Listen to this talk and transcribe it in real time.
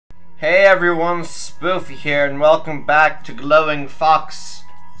Hey everyone, Spoofy here, and welcome back to Glowing Fox.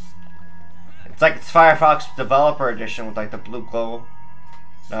 It's like it's Firefox Developer Edition with like the blue glow.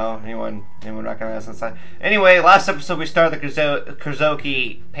 No? Anyone recognize this inside? Anyway, last episode we started the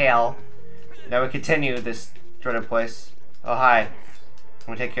Kurzoki Pale. Now we continue this dreaded place. Oh hi. I'm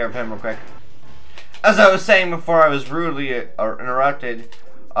gonna take care of him real quick. As I was saying before I was rudely interrupted,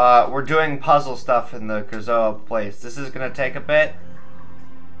 we're doing puzzle stuff in the Kurzoa place. This is gonna take a bit.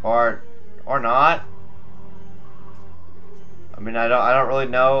 Or not. I mean, I don't really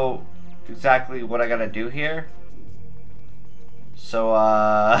know exactly what I gotta do here. So,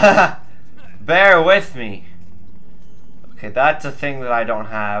 bear with me. Okay, that's a thing that I don't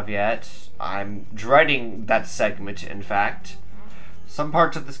have yet. I'm dreading that segment, in fact. Some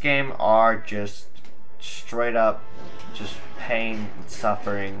parts of this game are just straight up just pain and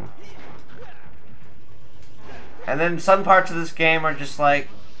suffering. And then some parts of this game are just like,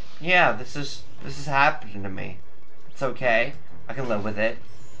 yeah, this is happening to me. It's okay. I can live with it.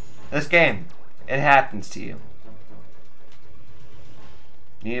 This game, it happens to you.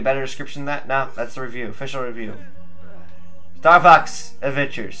 Need a better description than that? No, that's the review. Official review. Star Fox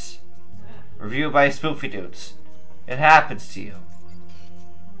Adventures. Review by Spoofy Dudes. It happens to you.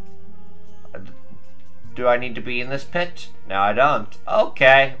 Do I need to be in this pit? No, I don't.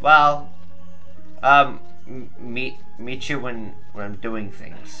 Okay, well, meet you when I'm doing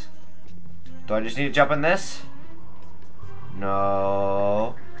things. Do I just need to jump in this?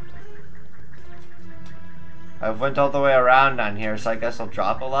 No. I've went all the way around on here, so I guess I'll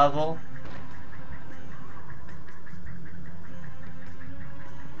drop a level.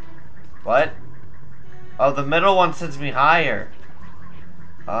 What? Oh, the middle one sends me higher.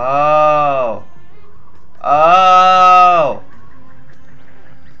 Oh. Oh.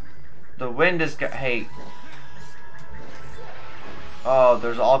 The wind is hey. Oh,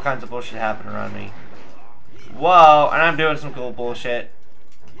 there's all kinds of bullshit happening around me. Whoa, and I'm doing some cool bullshit.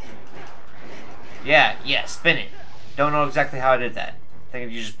 Yeah, spin it. Don't know exactly how I did that. I think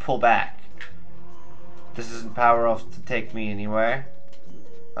if you just pull back. This isn't power off to take me anywhere.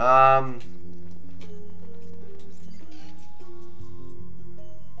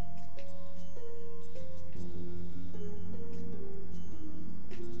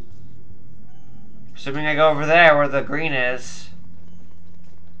 Assuming I go over there where the green is.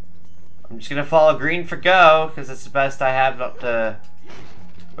 I'm just gonna follow green for go, because it's the best I have to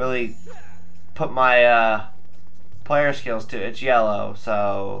really put my player skills to. It's yellow,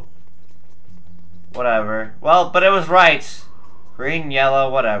 so whatever. Well, but it was right. Green, yellow,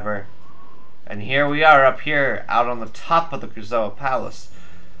 whatever. And here we are up here, out on the top of the Kurzoa Palace.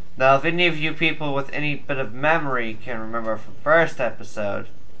 Now, if any of you people with any bit of memory can remember from the first episode,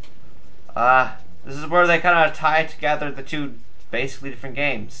 this is where they kind of tie together the two basically different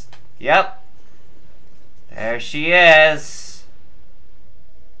games. Yep. There she is.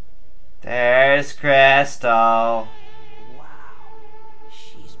 There's Crystal. Wow.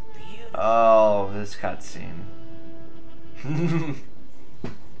 She's beautiful. Oh, this cutscene. Whoa.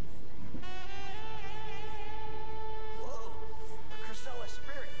 A Kurzoa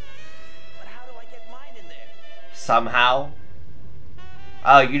spirit. But how do I get mine in there? Somehow.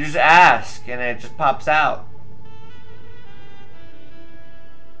 Oh, you just ask and it just pops out.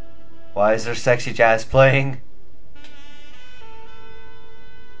 Why is there sexy jazz playing?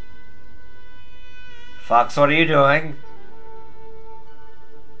 Fox, what are you doing?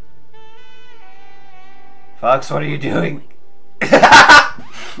 Fox, what are you doing?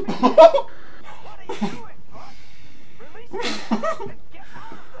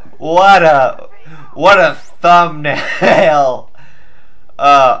 What a thumbnail.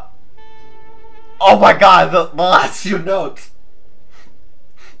 Oh my god, the last few notes.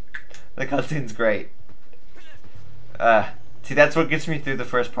 The cutscene's great. See, that's what gets me through the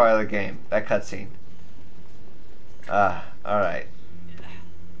first part of the game. That cutscene. Alright.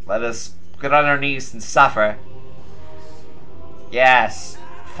 Let us get on our knees and suffer. Yes.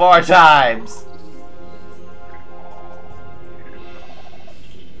 4 times.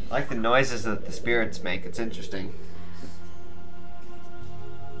 I like the noises that the spirits make. It's interesting.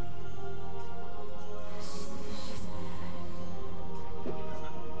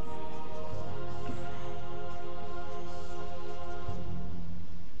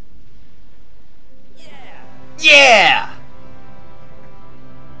 Yeah!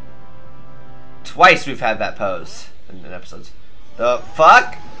 Twice we've had that pose in episodes. The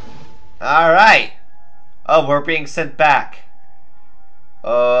fuck? Alright. Oh, we're being sent back.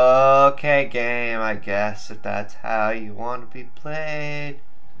 Okay, game, I guess, if that's how you want to be played.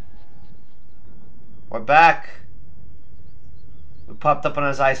 We're back. It popped up on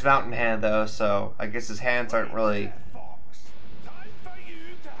his ice mountain hand though, so I guess his hands aren't really.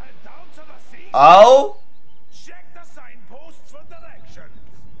 Oh? Check the signposts for directions.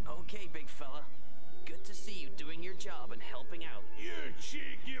 Okay, big fella. Good to see you doing your job and helping out. You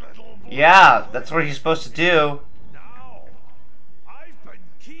cheeky little boy. Yeah, that's what he's supposed to do. Now,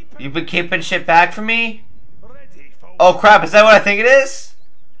 You've been keeping shit back from me? ready for Oh crap, is that what I think it is?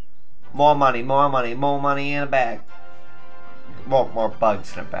 More money, more money, more money in a bag. More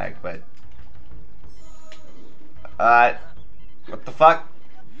bugs in a bag, but... what the fuck?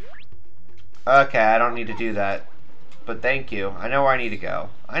 Okay, I don't need to do that. But thank you. I know where I need to go.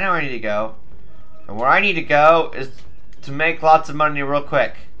 I know where I need to go. And where I need to go is to make lots of money real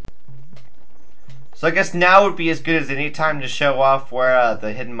quick. So I guess now would be as good as any time to show off where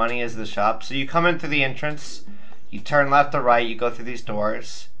the hidden money is in the shop. So you come in through the entrance. You turn left or right. You go through these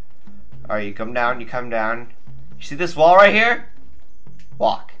doors. Alright, you come down. You come down. You see this wall right here?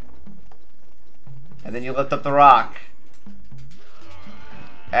 Walk. And then you lift up the rock.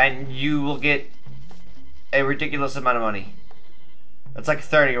 And you will get a ridiculous amount of money. That's like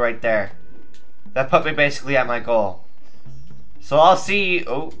 30 right there. That put me basically at my goal. So I'll see.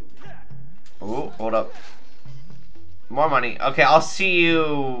 Oh, hold up. More money. Okay, I'll see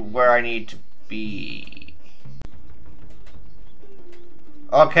you where I need to be.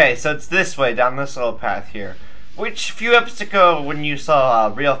 Okay, so it's this way, down this little path here. Which, a few episodes ago, when you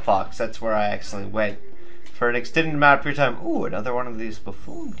saw Real Fox, that's where I actually went. For an extended amount of period of time. Ooh, another one of these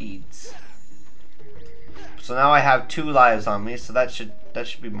buffoon deeds. So now I have 2 lives on me, so that should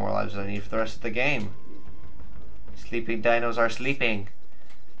be more lives than I need for the rest of the game. Sleeping dinos are sleeping.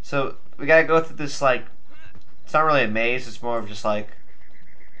 So we gotta go through this, like, it's not really a maze, it's more of just like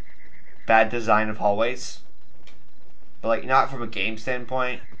bad design of hallways. But like not from a game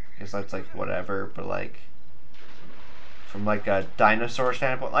standpoint, because that's like whatever, but like from like a dinosaur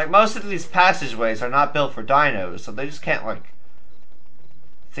standpoint. Like most of these passageways are not built for dinos, so they just can't like,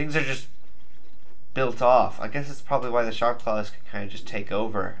 things are just built off. I guess that's probably why the shark claws can kind of just take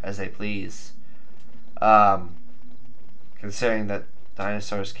over as they please. Considering that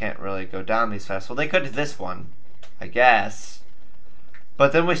dinosaurs can't really go down these fast. Well, they could to this one, I guess.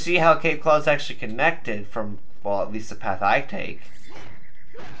 But then we see how Cape Claw's actually connected from, well, at least the path I take.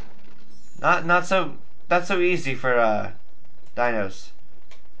 Not so easy for dinos.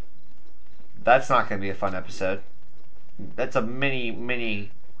 That's not gonna be a fun episode. That's a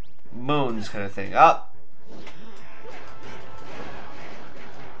mini moons kind of thing. Up.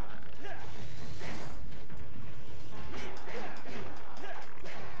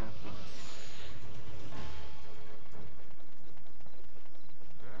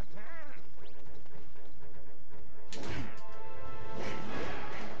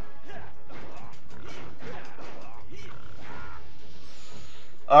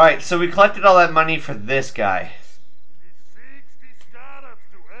 Alright, so we collected all that money for this guy. 60 scarabs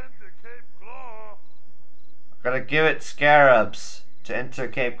to enter Cape Claw. Gotta give it scarabs to enter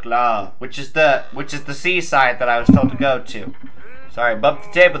Cape Claw, which is the seaside that I was told to go to. Sorry,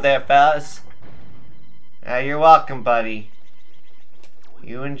 bumped the table there, fellas. You're welcome, buddy.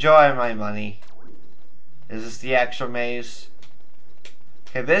 You enjoy my money. Is this the actual maze?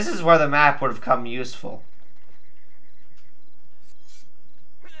 Okay, this is where the map would have come useful.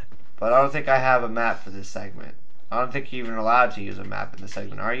 But I don't think I have a map for this segment. I don't think you're even allowed to use a map in this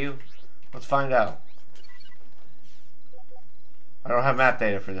segment, are you? Let's find out. I don't have map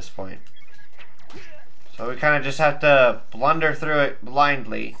data for this point. So we kind of just have to blunder through it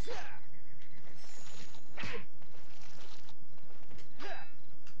blindly.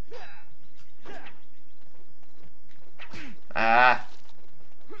 Ah.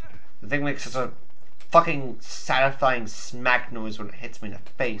 The thing makes such a fucking satisfying smack noise when it hits me in the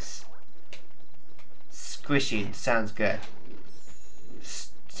face. Squishy and sounds good.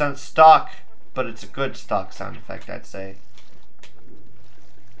 Sounds stock, but it's a good stock sound effect, I'd say.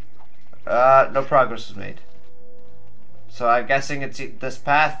 No progress was made. So I'm guessing it's this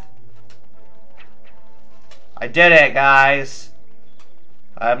path. I did it, guys.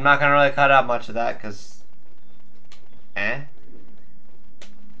 I'm not gonna really cut out much of that, because... Yeah,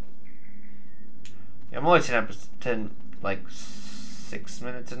 I'm only 10, like 6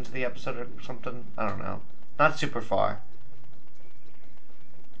 minutes into the episode or something. I don't know. Not super far.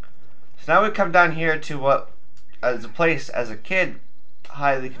 So now we come down here to what, as a place, as a kid,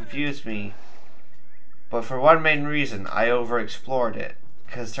 highly confused me. But for one main reason, I overexplored it.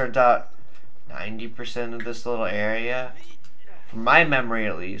 Because it turns out 90% of this little area, from my memory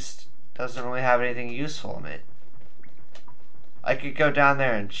at least, doesn't really have anything useful in it. I could go down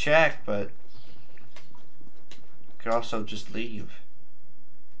there and check, but could also just leave.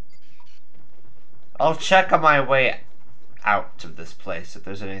 I'll check on my way out of this place if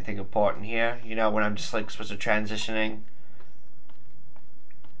there's anything important here. You know, when I'm just like supposed to transitioning.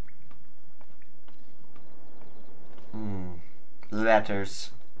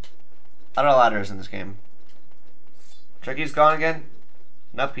 Letters. A lot of letters in this game. Tricky's gone again?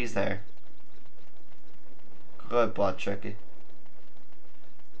 Nope, he's there. Good blood, Tricky.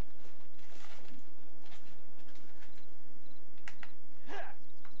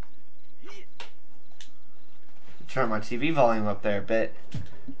 Turn my TV volume up there a bit.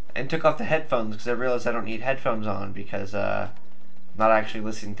 And took off the headphones because I realized I don't need headphones on because I'm not actually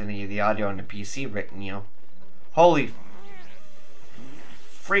listening to any of the audio on the PC written, you know. Holy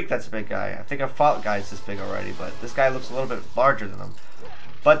freak, that's a big guy. I think I've fought guys this big already, but this guy looks a little bit larger than him.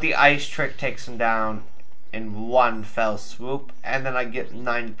 But the ice trick takes him down in one fell swoop, and then I get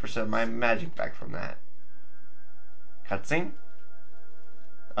 90% of my magic back from that. Cutscene?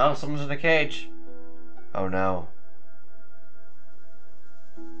 Oh, someone's in a cage. Oh no.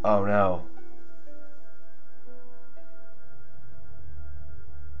 Oh no.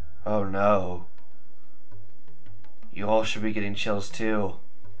 Oh no. You all should be getting chills too.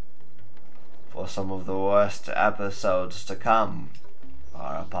 For some of the worst episodes to come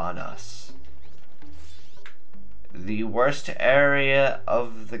are upon us. The worst area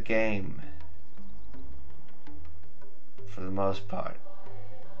of the game. For the most part.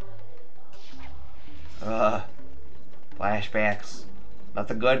 Flashbacks. Not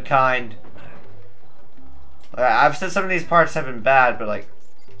the good kind. I've said some of these parts have been bad, but like...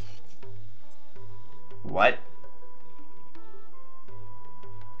 What?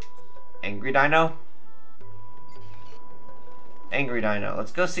 Angry Dino? Angry Dino.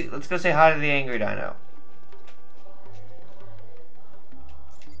 Let's go say hi to the Angry Dino.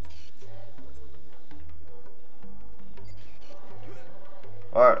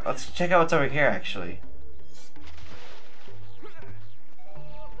 Or let's check out what's over here actually.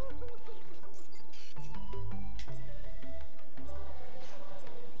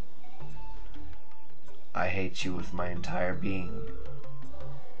 I hate you with my entire being.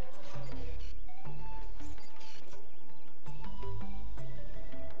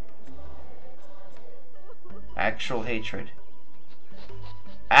 Actual hatred.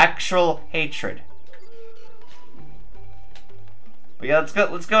 Actual hatred. But yeah,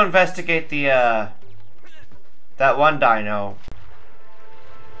 let's go investigate the that one dino.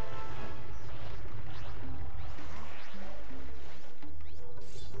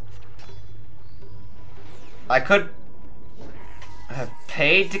 I could have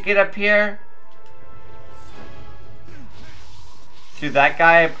paid to get up here through that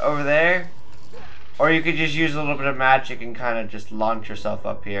guy over there. Or you could just use a little bit of magic and kind of just launch yourself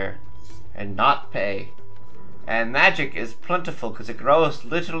up here and not pay. And magic is plentiful because it grows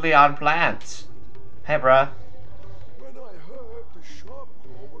literally on plants. Hey, bruh. When I heard the Sharp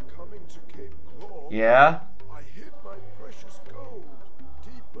Claw were coming to Cape Claw, Yeah? I hid my precious gold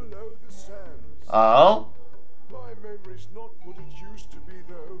deep below the sands. Oh? My memory's not what it used to be,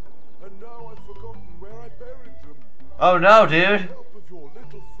 though, and now I've forgotten where I buried them. Oh no, dude. With the help of your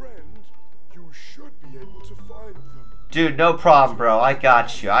little friend, you should be able to find them. Dude, no problem, bro. I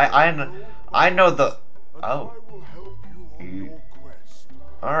got you. I know the... Oh. I will help you on your quest.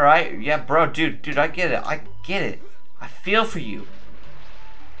 Alright. Yeah, bro. Dude, I get it. I get it. I feel for you.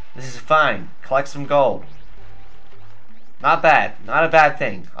 This is fine. Collect some gold. Not bad. Not a bad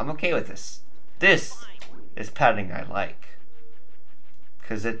thing. I'm okay with this. This is padding I like.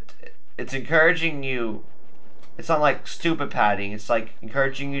 Because it's encouraging you. It's not like stupid padding. It's like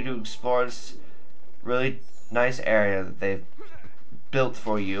encouraging you to explore this really nice area that they've built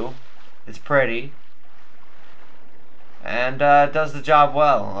for you. It's pretty. And does the job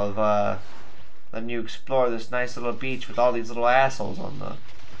well of letting you explore this nice little beach with all these little assholes on the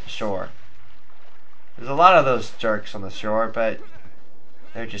shore. There's a lot of those jerks on the shore, but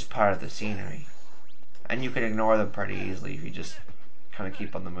they're just part of the scenery. And you can ignore them pretty easily if you just kind of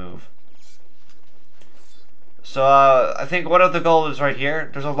keep on the move. So I think one of the goals is right here.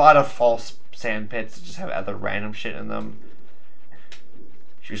 There's a lot of false sand pits that just have other random shit in them.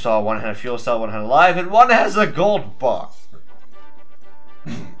 You saw one had a fuel cell, one had a live, and one has a gold bar.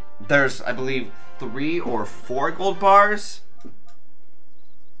 There's, I believe, 3 or 4 gold bars.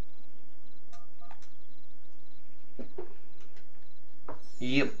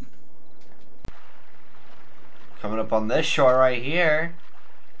 Yep. Coming up on this shore right here.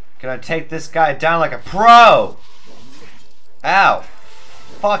 Gonna take this guy down like a pro. Ow.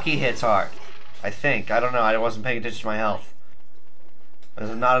 Fuck, he hits hard. I think. I don't know. I wasn't paying attention to my health. This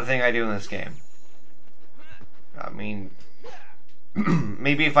is not a thing I do in this game. I mean,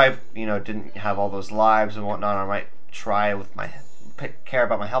 maybe if I, you know, didn't have all those lives and whatnot, I might try with my care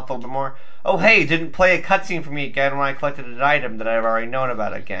about my health a little bit more. Oh hey, didn't play a cutscene for me again when I collected an item that I've already known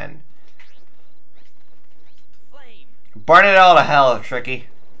about again. Flame. Burn it all to hell, Tricky.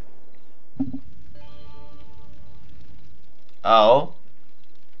 Oh.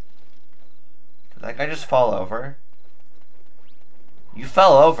 Did that guy just fall over? You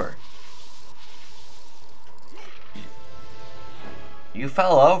fell over. You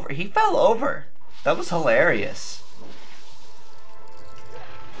fell over. He fell over. That was hilarious.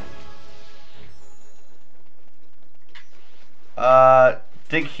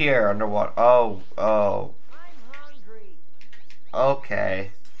 Dig here underwater. Oh. I'm hungry.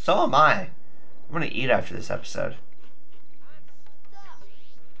 Okay. So am I. I'm gonna eat after this episode. I'm stuck.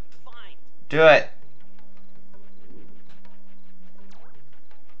 Fine. Do it.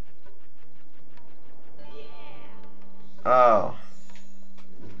 Oh.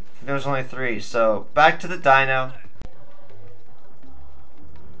 There was only 3, so back to the dino.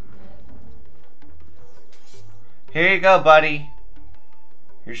 Here you go, buddy.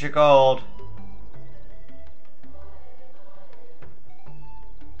 Here's your gold.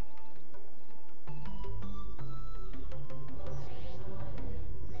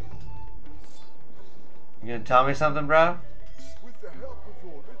 You gonna tell me something, bro? With the help of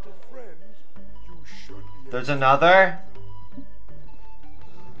your little friend, you should be able There's another?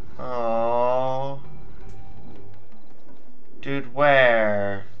 Oh. Dude,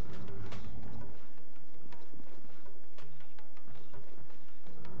 where?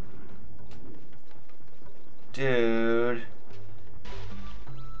 Dude.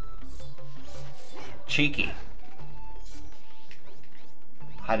 Cheeky.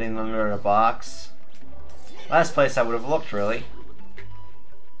 Hiding under a box. Last place I would have looked, really.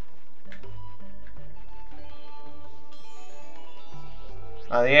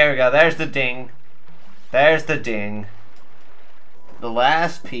 Oh, there we go. There's the ding. There's the ding. The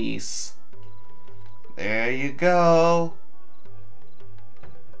last piece. There you go.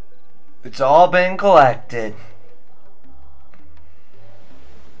 It's all been collected.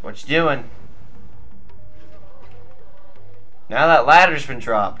 What you doing? Now that ladder's been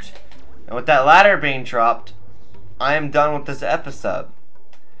dropped. And with that ladder being dropped, I am done with this episode.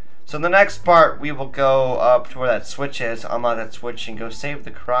 So in the next part, we will go up to where that switch is, unlock that switch, and go save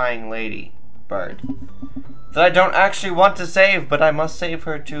the crying lady bird. That I don't actually want to save, but I must save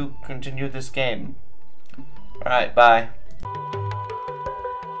her to continue this game. Alright, bye.